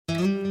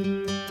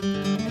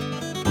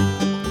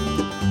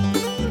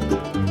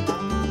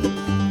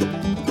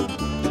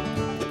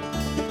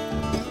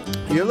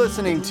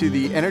listening to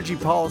the Energy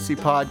Policy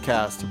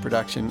Podcast, a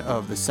production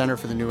of the Center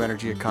for the New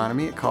Energy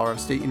Economy at Colorado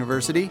State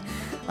University.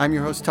 I'm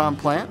your host, Tom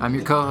Plant. I'm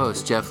your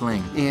co-host, Jeff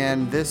Ling.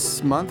 And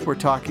this month we're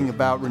talking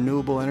about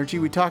renewable energy.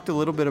 We talked a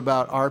little bit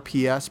about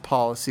RPS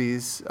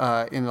policies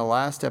in the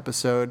last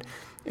episode.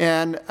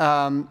 And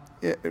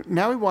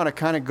now we want to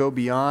kind of go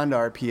beyond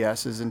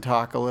RPSs and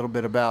talk a little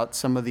bit about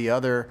some of the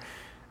other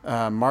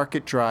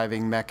market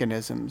driving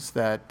mechanisms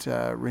that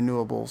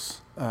renewables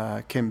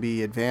can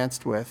be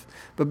advanced with.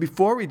 But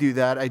before we do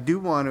that, I do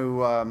want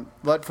to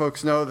let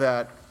folks know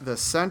that the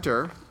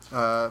Center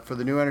for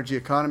the New Energy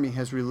Economy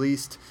has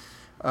released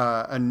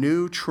a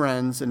new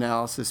trends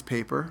analysis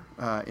paper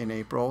in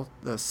April,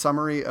 the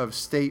Summary of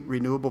State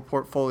Renewable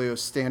Portfolio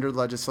Standard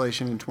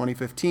Legislation in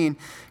 2015,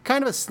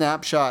 kind of a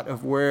snapshot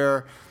of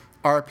where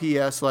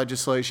RPS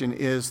legislation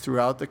is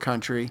throughout the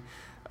country.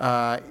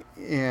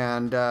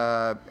 And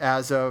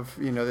as of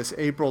this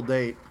April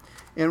date.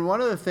 And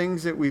one of the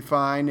things that we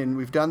find, and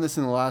we've done this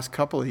in the last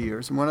couple of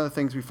years, and one of the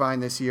things we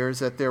find this year is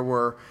that there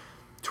were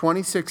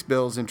 26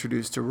 bills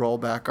introduced to roll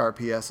back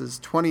RPSs,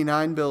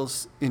 29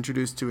 bills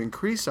introduced to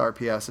increase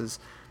RPSs,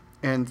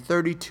 and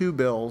 32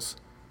 bills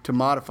to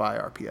modify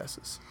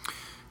RPSs.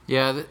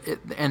 Yeah,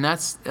 and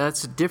that's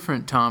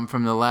different, Tom,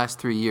 from the last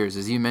 3 years.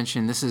 As you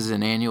mentioned, this is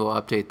an annual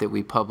update that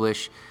we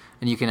publish,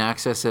 and you can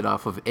access it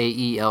off of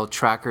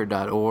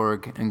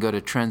aeltracker.org and go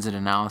to Trends and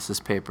Analysis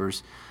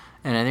Papers.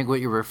 And I think what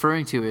you're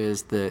referring to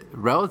is the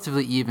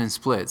relatively even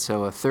split,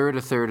 so a third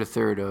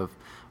of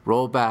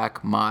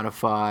rollback,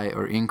 modify,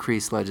 or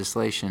increase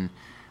legislation.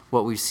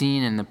 What we've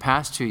seen in the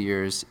past 2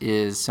 years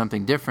is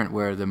something different,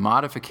 where the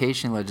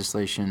modification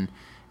legislation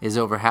is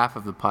over half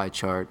of the pie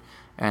chart,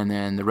 and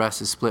then the rest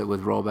is split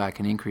with rollback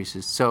and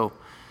increases. So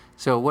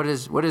what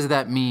does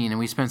that mean? And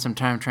we spent some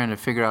time trying to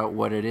figure out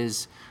what it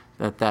is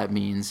that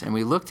means, and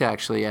we looked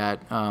actually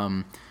at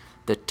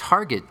the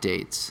target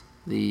dates,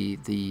 the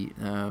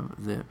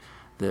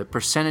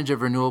percentage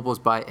of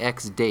renewables by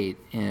X date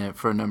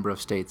for a number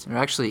of states. There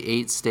are actually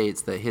 8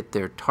 states that hit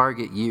their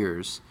target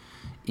years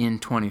in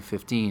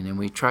 2015, and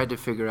we tried to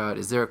figure out,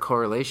 is there a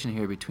correlation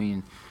here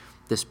between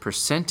this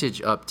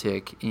percentage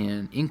uptick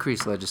in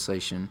increased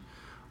legislation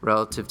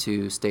relative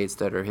to states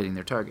that are hitting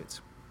their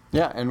targets?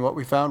 Yeah, and what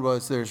we found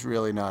was there's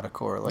really not a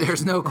correlation.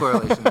 There's no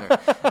correlation there,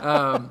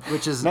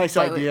 which is nice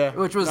idea.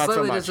 Which was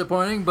slightly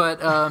disappointing,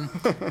 but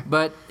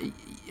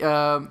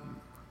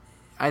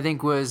I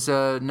think was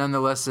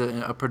nonetheless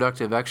a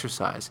productive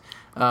exercise.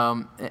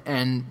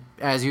 And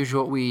as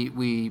usual,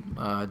 we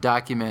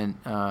document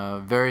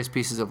various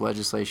pieces of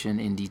legislation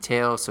in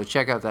detail. So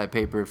check out that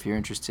paper if you're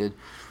interested.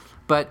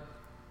 But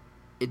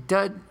it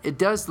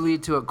does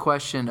lead to a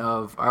question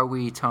of, are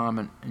we, Tom,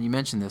 and you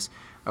mentioned this,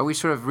 are we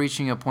sort of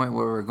reaching a point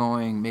where we're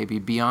going maybe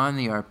beyond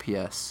the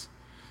RPS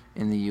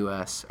in the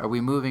U.S.? Are we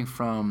moving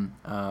from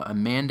a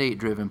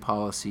mandate-driven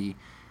policy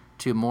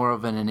to more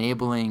of an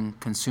enabling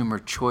consumer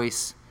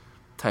choice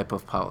type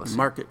of policy?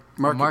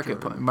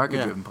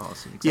 Market-driven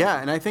policy. Exactly. Yeah,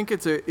 and I think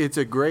it's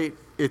a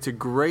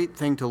great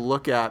thing to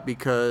look at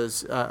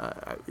because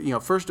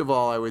first of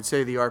all, I would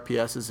say the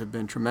RPSs have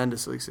been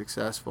tremendously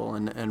successful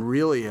and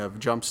really have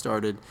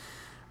jump-started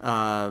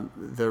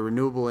the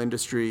renewable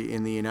industry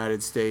in the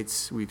United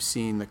States. We've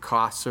seen the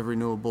costs of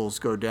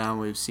renewables go down.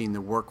 We've seen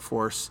the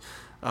workforce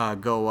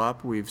go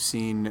up. We've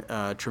seen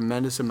a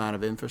tremendous amount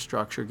of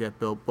infrastructure get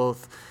built,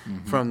 both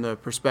from the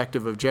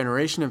perspective of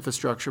generation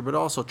infrastructure, but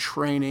also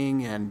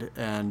training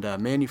and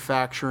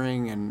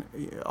manufacturing and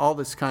all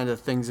this kind of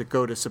things that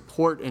go to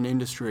support an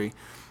industry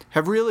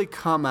have really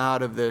come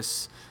out of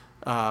this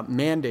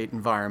mandate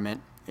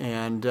environment.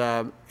 And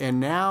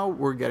now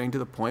we're getting to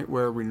the point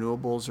where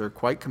renewables are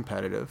quite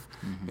competitive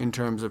in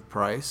terms of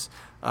price.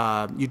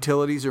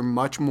 Utilities are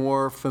much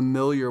more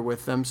familiar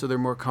with them, so they're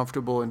more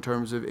comfortable in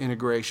terms of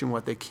integration,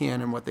 what they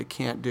can and what they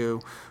can't do,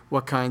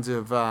 what kinds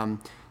of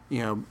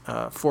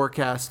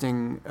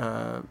forecasting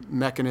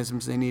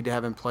mechanisms they need to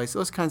have in place,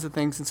 those kinds of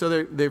things. And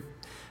so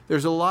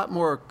there's a lot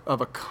more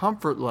of a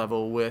comfort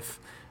level with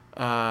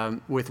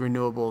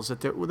renewables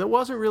that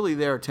wasn't really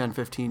there 10,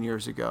 15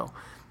 years ago.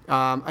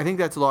 I think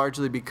that's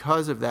largely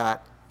because of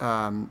that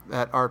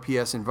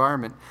RPS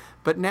environment.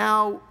 But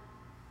now,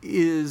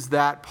 is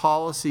that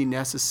policy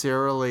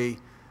necessarily,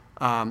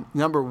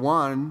 number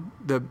one,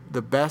 the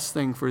best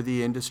thing for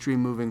the industry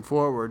moving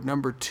forward?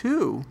 Number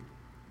two,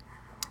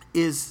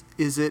 is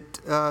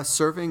it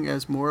serving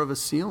as more of a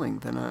ceiling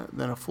than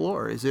a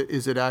floor? Is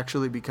it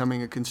actually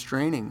becoming a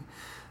constraining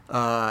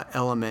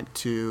element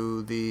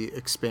to the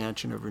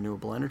expansion of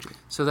renewable energy?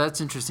 So that's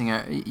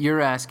interesting. You're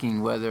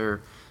asking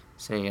whether,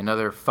 say,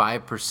 another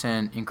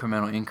 5%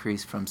 incremental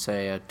increase from,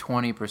 say, a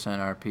 20%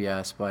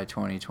 RPS by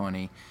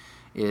 2020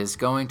 is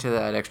going to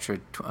that extra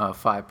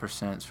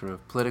 5% sort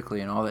of politically,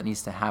 and all that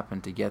needs to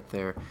happen to get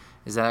there,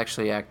 is that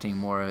actually acting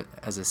more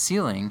as a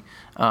ceiling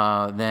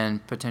than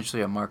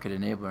potentially a market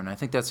enabler? And I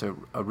think that's a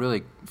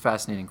really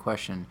fascinating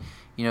question.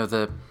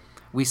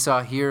 We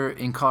saw here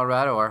in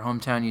Colorado, our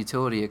hometown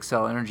utility,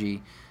 Xcel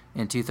Energy,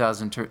 in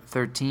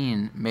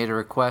 2013 made a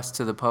request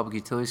to the Public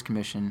Utilities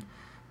Commission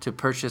to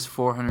purchase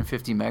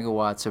 450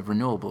 megawatts of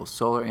renewables,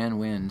 solar and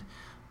wind,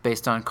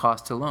 based on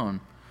cost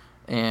alone.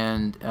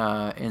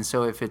 And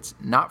so if it's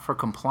not for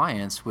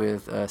compliance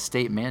with a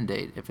state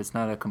mandate, if it's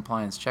not a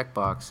compliance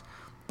checkbox,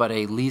 but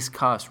a least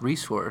cost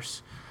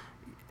resource,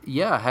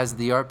 has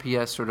the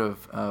RPS sort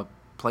of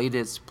played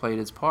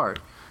its part?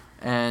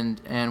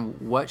 And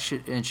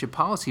should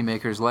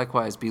policymakers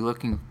likewise be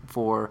looking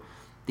for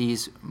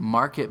these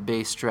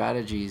market-based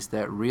strategies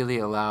that really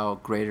allow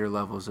greater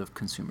levels of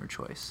consumer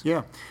choice?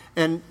 Yeah,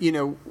 and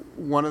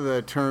one of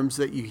the terms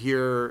that you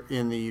hear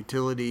in the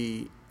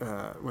utility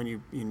when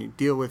you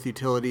deal with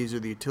utilities or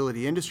the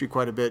utility industry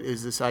quite a bit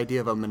is this idea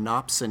of a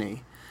monopsony,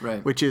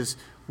 right, which is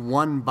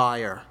one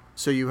buyer.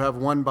 So you have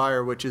one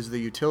buyer, which is the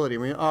utility.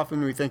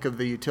 Often we think of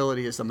the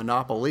utility as a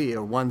monopoly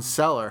or one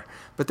seller,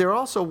 but they're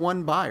also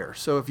one buyer.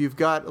 So if you've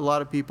got a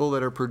lot of people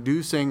that are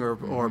producing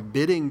or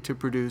bidding to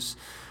produce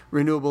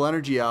renewable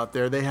energy out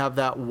there, they have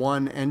that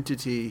one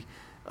entity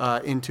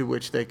into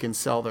which they can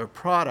sell their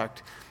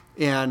product.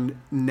 And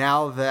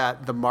now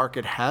that the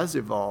market has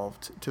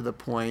evolved to the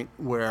point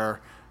where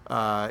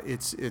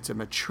it's a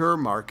mature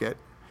market,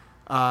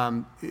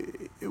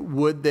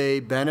 would they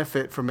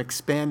benefit from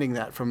expanding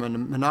that from a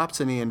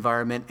monopsony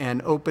environment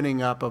and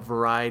opening up a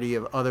variety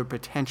of other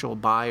potential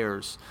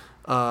buyers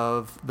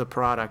of the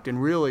product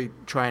and really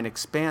try and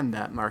expand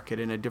that market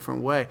in a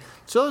different way?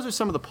 So those are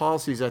some of the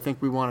policies I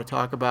think we want to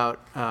talk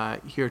about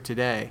here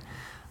today.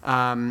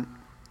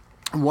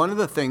 One of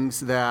the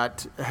things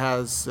that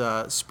has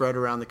spread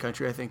around the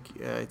country, I think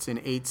it's in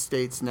 8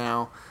 states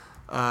now,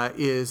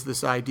 is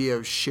this idea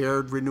of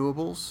shared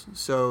renewables.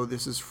 So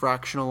this is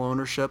fractional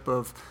ownership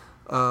of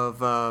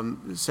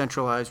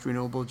centralized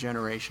renewable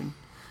generation.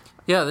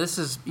 Yeah, this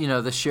is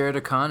the shared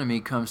economy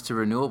comes to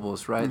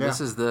renewables, right? Yeah.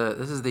 This is the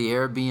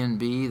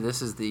Airbnb,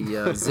 this is the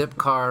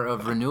Zipcar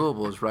of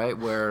renewables, right?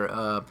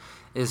 Where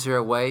is there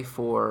a way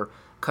for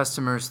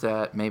customers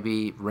that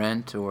maybe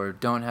rent or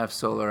don't have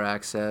solar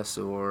access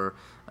or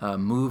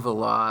move a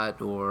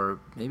lot or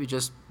maybe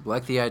just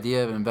like the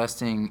idea of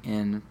investing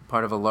in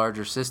part of a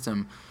larger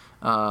system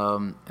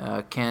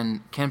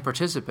can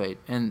participate?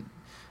 And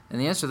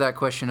the answer to that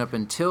question up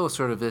until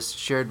sort of this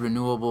shared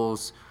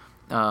renewables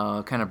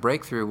kind of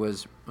breakthrough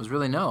was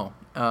really no.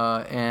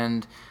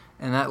 And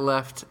that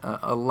left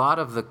a lot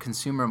of the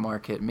consumer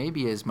market,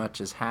 maybe as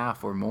much as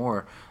half or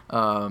more,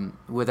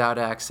 without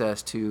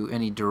access to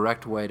any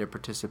direct way to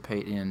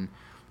participate in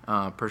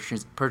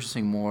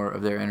purchasing more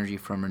of their energy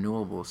from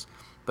renewables.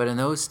 But in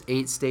those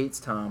 8 states,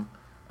 Tom,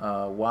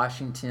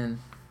 Washington,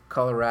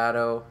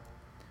 Colorado,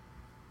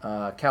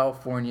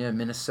 California,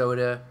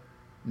 Minnesota,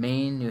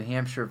 Maine, New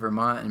Hampshire,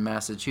 Vermont, and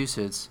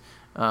Massachusetts,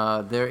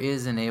 there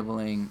is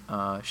enabling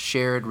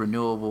shared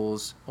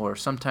renewables, or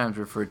sometimes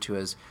referred to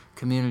as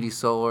community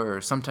solar,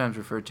 or sometimes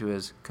referred to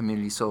as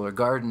community solar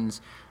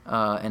gardens,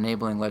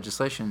 enabling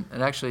legislation. It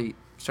actually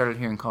started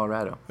here in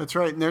Colorado. That's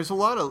right, and there's a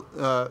lot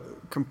of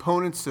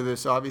components to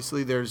this.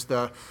 Obviously, there's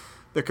the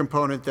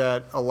component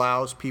that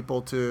allows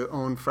people to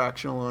own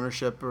fractional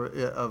ownership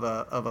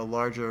of a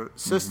larger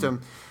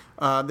system.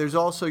 There's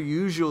also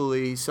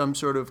usually some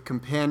sort of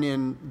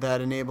companion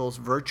that enables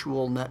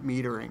virtual net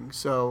metering.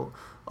 So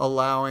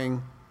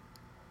allowing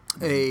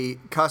a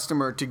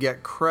customer to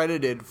get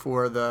credited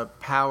for the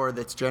power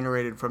that's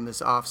generated from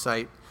this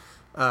offsite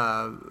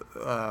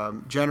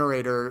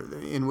generator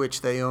in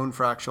which they own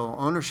fractional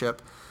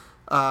ownership,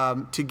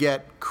 to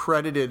get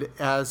credited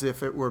as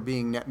if it were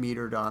being net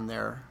metered on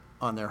their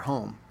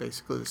home,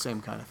 basically the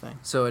same kind of thing.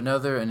 So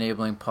another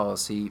enabling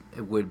policy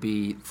would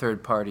be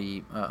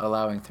third-party,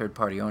 allowing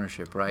third-party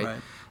ownership, right?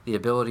 The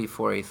ability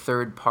for a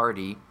third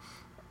party,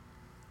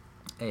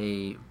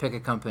 pick a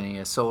company,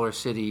 a Solar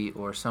City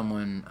or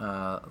someone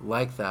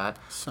like that,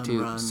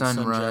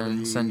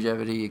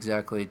 Sungevity,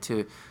 exactly,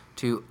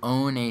 to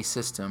own a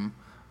system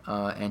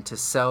and to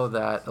sell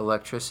that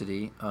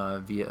electricity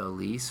via a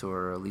lease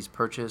or a lease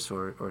purchase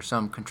or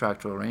some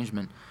contractual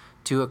arrangement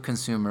to a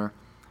consumer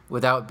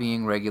without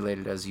being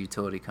regulated as a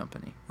utility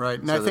company. Right,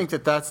 and so I think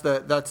that's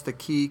the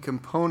key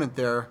component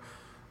there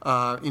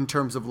in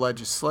terms of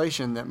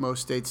legislation that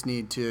most states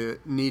need to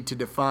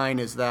define,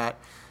 is that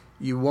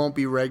you won't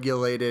be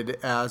regulated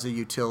as a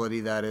utility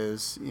that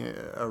is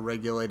a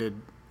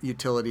regulated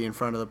utility in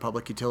front of the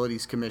Public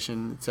Utilities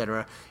Commission, et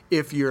cetera,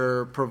 if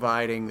you're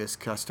providing this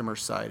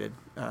customer-sided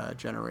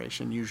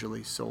generation,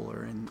 usually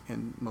solar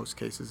in most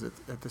cases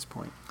at this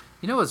point.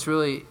 What's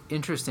really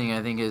interesting,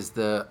 I think, is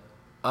the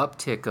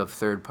uptick of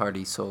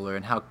third-party solar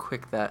and how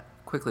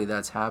quickly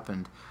that's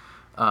happened.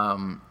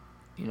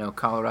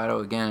 Colorado,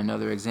 again,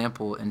 another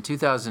example. In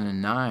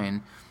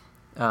 2009,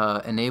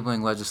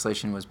 enabling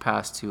legislation was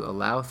passed to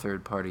allow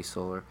third-party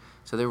solar.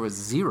 So there was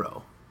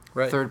zero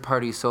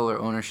third-party solar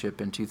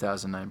ownership in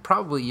 2009.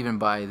 Probably even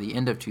by the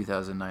end of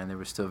 2009, there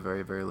was still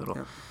very, very little.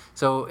 Yep.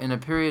 So in a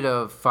period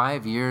of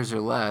 5 years or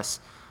less,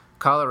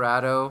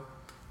 Colorado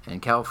and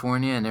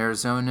California and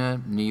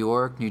Arizona, New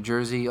York, New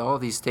Jersey, all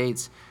of these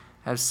states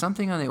have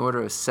something on the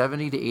order of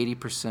 70 to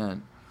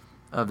 80%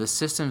 of the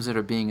systems that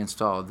are being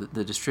installed,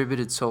 the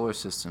distributed solar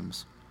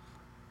systems,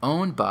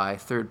 owned by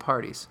third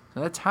parties. So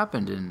that's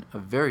happened in a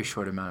very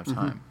short amount of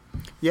time.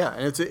 Yeah,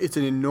 and it's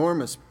an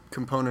enormous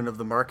component of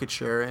the market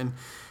share. And,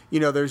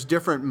 there's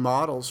different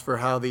models for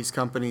how these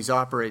companies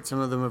operate. Some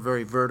of them are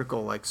very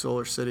vertical, like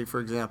Solar City,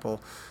 for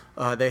example.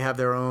 They have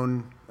their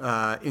own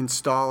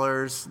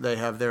installers. They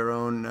have their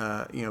own,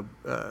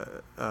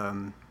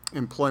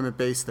 employment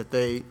base that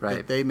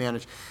they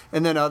manage.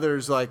 And then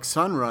others like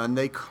Sunrun,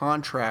 they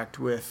contract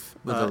with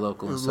the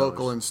local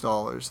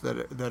installers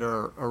that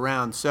are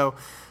around. So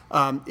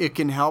it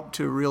can help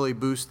to really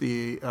boost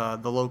the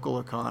local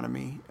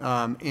economy.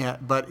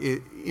 But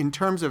in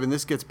terms of, and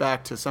this gets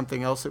back to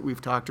something else that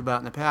we've talked about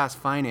in the past,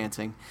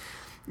 financing,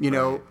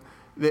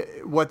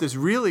 what this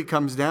really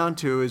comes down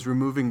to is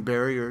removing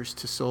barriers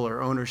to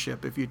solar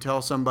ownership. If you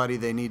tell somebody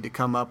they need to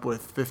come up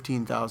with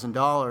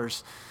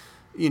 $15,000,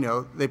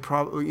 they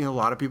probably, a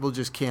lot of people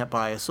just can't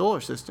buy a solar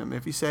system.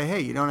 If you say,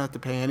 hey, you don't have to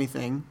pay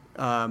anything,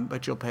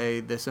 but you'll pay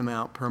this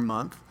amount per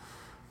month,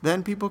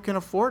 then people can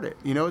afford it.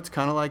 It's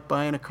kind of like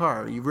buying a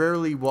car. You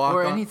rarely walk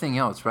or anything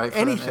else, right?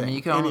 Anything.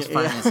 You can almost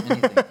finance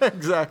anything.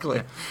 Exactly.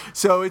 Yeah.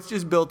 So it's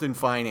just built-in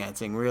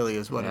financing, really,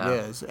 is what it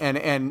is. And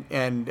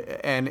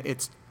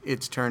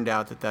it's turned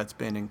out that's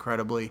been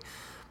incredibly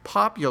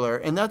popular.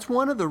 And that's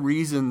one of the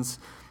reasons,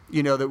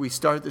 that we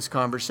start this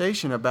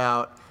conversation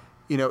about,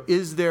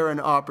 is there an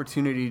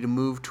opportunity to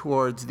move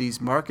towards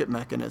these market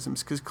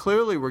mechanisms? Because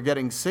clearly we're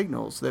getting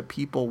signals that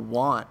people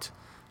want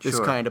this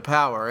kind of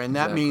power, and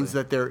that means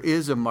that there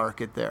is a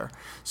market there.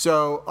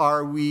 So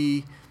are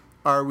we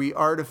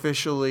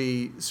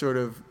artificially sort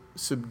of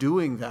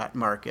subduing that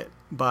market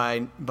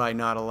by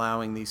not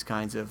allowing these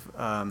kinds of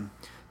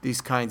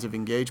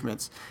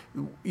engagements?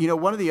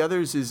 One of the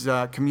others is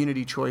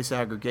community choice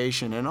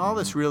aggregation, and all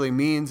this really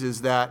means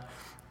is that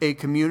a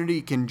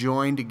community can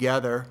join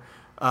together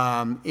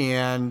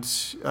and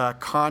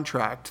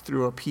contract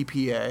through a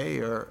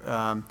PPA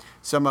or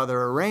some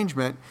other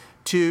arrangement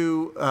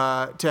to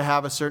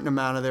have a certain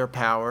amount of their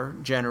power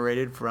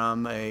generated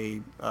from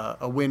a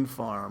wind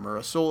farm or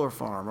a solar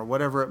farm or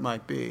whatever it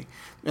might be,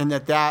 and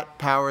that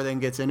power then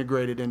gets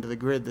integrated into the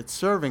grid that's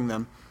serving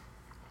them.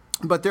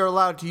 But they're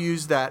allowed to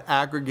use that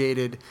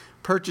aggregated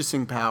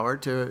purchasing power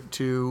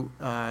to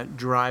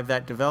drive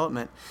that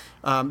development.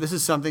 This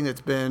is something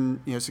that's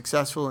been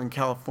successful in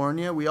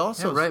California. We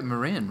also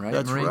Marin, right?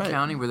 That's Marin right.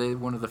 County, were they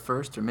one of the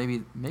first, or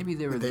maybe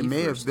they were the first? They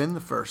may have been the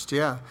first,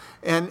 yeah.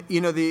 And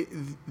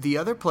the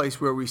other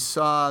place where we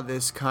saw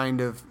this kind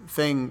of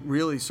thing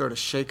really sort of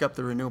shake up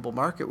the renewable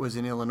market was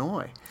in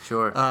Illinois.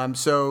 Sure.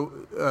 So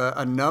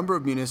a number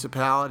of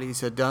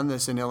municipalities had done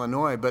this in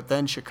Illinois, but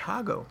then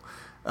Chicago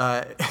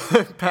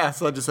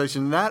passed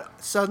legislation, and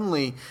that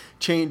suddenly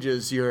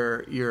changes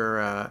your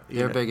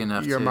big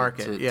enough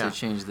market to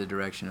change the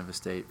direction of a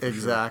state.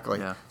 Exactly.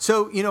 Sure. Yeah.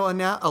 So and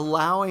now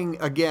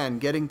allowing, again,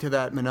 getting to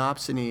that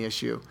monopsony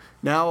issue.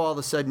 Now all of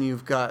a sudden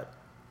you've got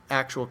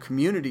actual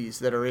communities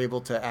that are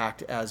able to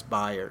act as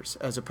buyers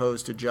as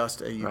opposed to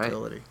just a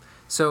utility. Right.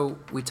 So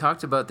we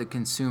talked about the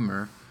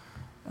consumer.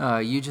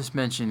 You just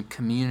mentioned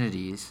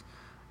communities.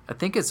 I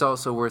think it's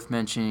also worth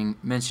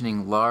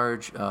mentioning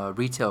large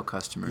retail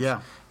customers.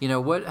 Yeah.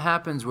 What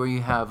happens where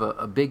you have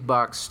a big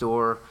box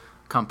store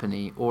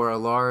company or a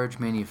large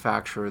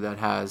manufacturer that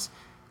has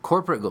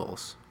corporate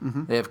goals.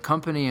 Mm-hmm. They have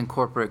company and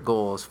corporate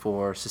goals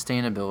for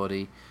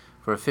sustainability,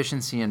 for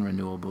efficiency and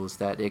renewables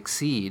that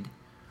exceed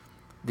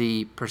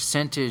the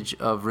percentage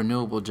of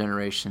renewable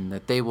generation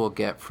that they will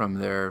get from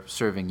their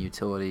serving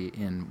utility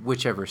in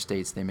whichever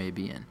states they may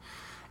be in.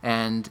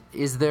 And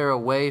is there a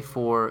way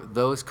for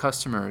those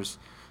customers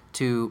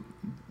to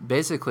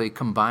basically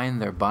combine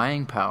their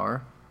buying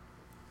power,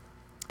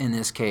 in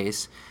this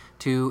case,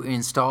 to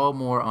install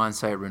more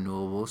on-site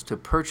renewables, to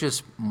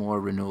purchase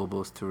more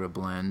renewables through a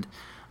blend,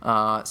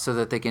 so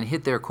that they can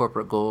hit their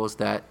corporate goals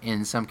that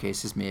in some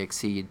cases may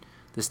exceed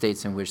the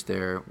states in which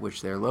they're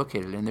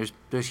located? And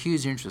there's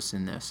huge interest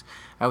in this.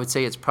 I would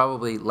say it's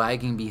probably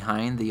lagging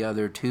behind the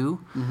other two.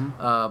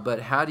 Mm-hmm.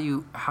 But how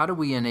do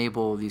we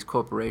enable these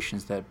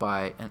corporations that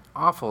buy an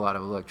awful lot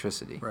of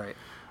electricity,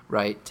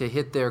 right, to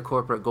hit their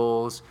corporate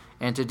goals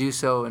and to do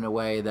so in a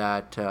way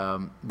that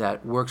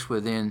that works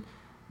within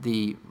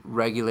the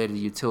regulated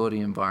utility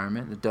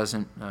environment, that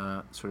doesn't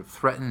sort of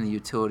threaten the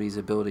utility's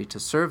ability to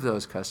serve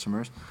those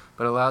customers,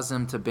 but allows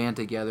them to band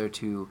together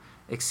to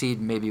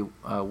exceed maybe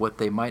what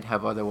they might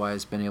have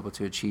otherwise been able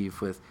to achieve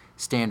with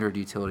standard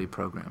utility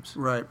programs.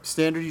 Right,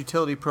 standard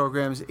utility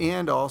programs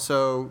and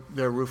also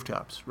their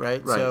rooftops,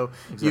 right? Right, So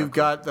exactly. You've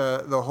got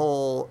the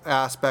whole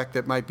aspect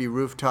that might be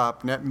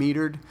rooftop net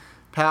metered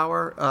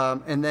power,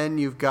 and then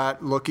you've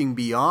got looking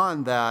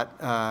beyond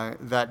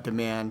that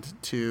demand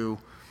to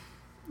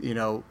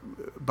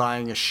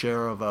buying a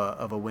share of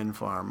a wind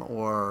farm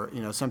or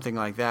something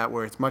like that,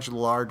 where it's much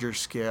larger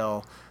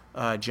scale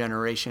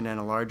generation and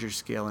a larger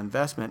scale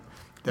investment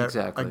that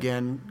Exactly.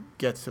 again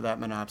gets to that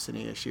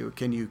monopsony issue.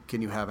 Can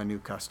you have a new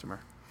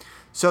customer?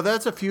 So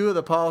that's a few of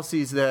the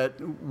policies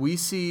that we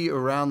see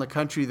around the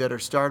country that are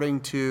starting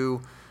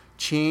to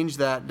change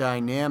that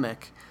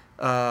dynamic.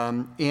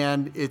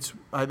 And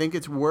I think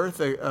it's worth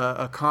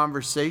a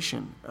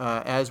conversation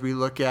as we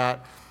look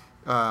at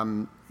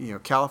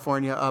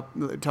California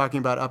talking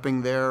about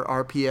upping their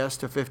RPS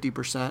to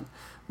 50%.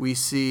 We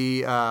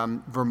see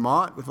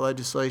Vermont with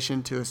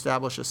legislation to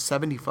establish a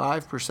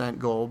 75%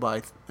 goal by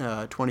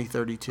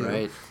 2032.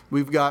 Right.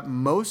 We've got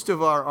most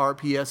of our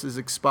RPSs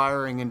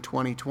expiring in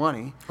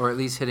 2020. Or at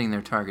least hitting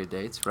their target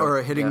dates, right?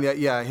 Or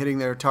hitting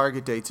their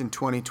target dates in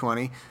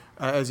 2020.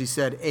 As you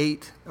said,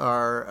 8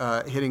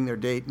 are hitting their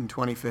date in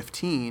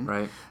 2015.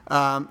 Right.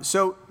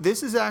 So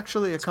this is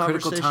actually a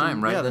conversation. Critical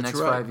time, right? Yeah, The that's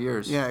next right. 5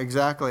 years. Yeah,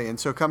 exactly. And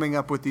so coming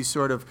up with these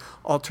sort of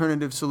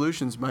alternative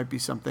solutions might be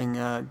something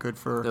good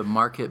for the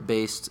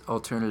market-based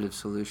alternative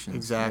solutions.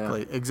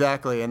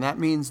 Exactly. And that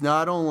means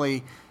not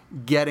only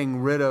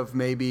getting rid of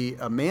maybe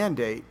a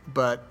mandate,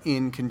 but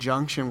in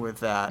conjunction with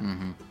that,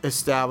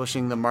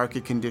 establishing the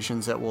market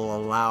conditions that will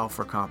allow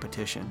for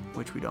competition,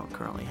 which we don't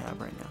currently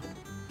have right now.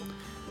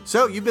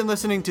 So you've been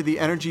listening to the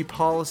Energy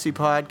Policy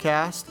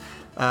Podcast,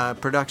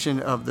 production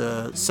of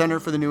the Center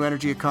for the New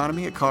Energy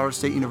Economy at Colorado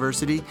State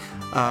University.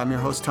 I'm your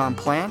host, Tom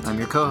Plant. I'm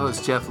your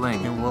co-host, Jeff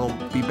Ling. And we'll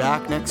be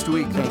back next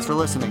week. Thanks for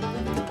listening.